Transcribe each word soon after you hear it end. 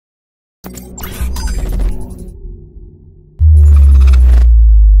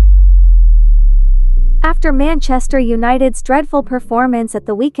After Manchester United's dreadful performance at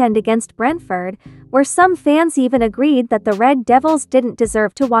the weekend against Brentford, where some fans even agreed that the Red Devils didn't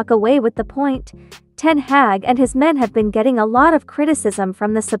deserve to walk away with the point, Ten Hag and his men have been getting a lot of criticism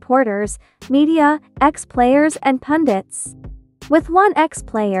from the supporters, media, ex-players and pundits. With one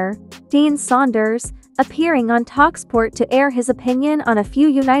ex-player, Dean Saunders, appearing on talkSPORT to air his opinion on a few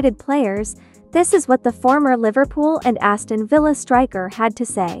United players, this is what the former Liverpool and Aston Villa striker had to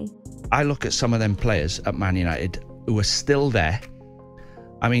say. I look at some of them players at Man United who are still there.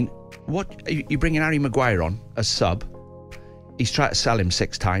 I mean, what you bringing Harry Maguire on as sub? He's tried to sell him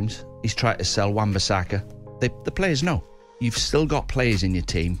 6 times. He's tried to sell Wan-Bissaka. The players know. You've still got players in your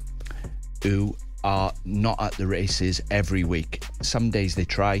team who are not at the races every week. Some days they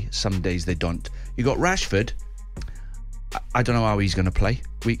try, some days they don't. You got Rashford. I don't know how he's going to play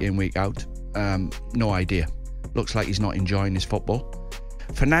week in, week out. No idea. Looks like he's not enjoying his football.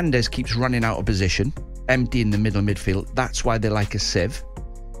 Fernandes keeps running out of position, empty in the middle midfield. That's why they're like a sieve.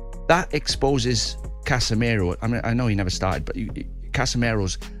 That exposes Casemiro. I mean, I know he never started, but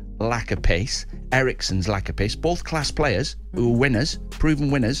Casemiro's lack of pace, Eriksen's lack of pace. Both class players who are winners,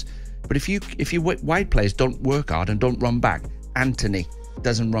 proven winners. But if your wide players don't work hard and don't run back, Antony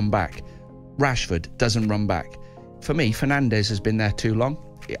doesn't run back, Rashford doesn't run back. For me, Fernandes has been there too long.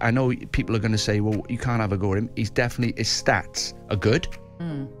 I know people are going to say, well, you can't have a go at him. He's definitely, his stats are good.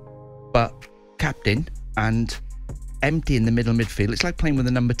 But captain and empty in the middle midfield, it's like playing with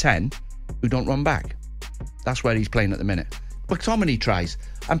a number 10 who don't run back. That's where he's playing at the minute. McTominay tries,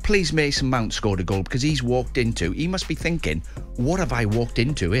 and please Mason Mount scored a goal because he must be thinking, what have I walked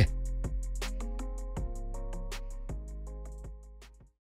into here?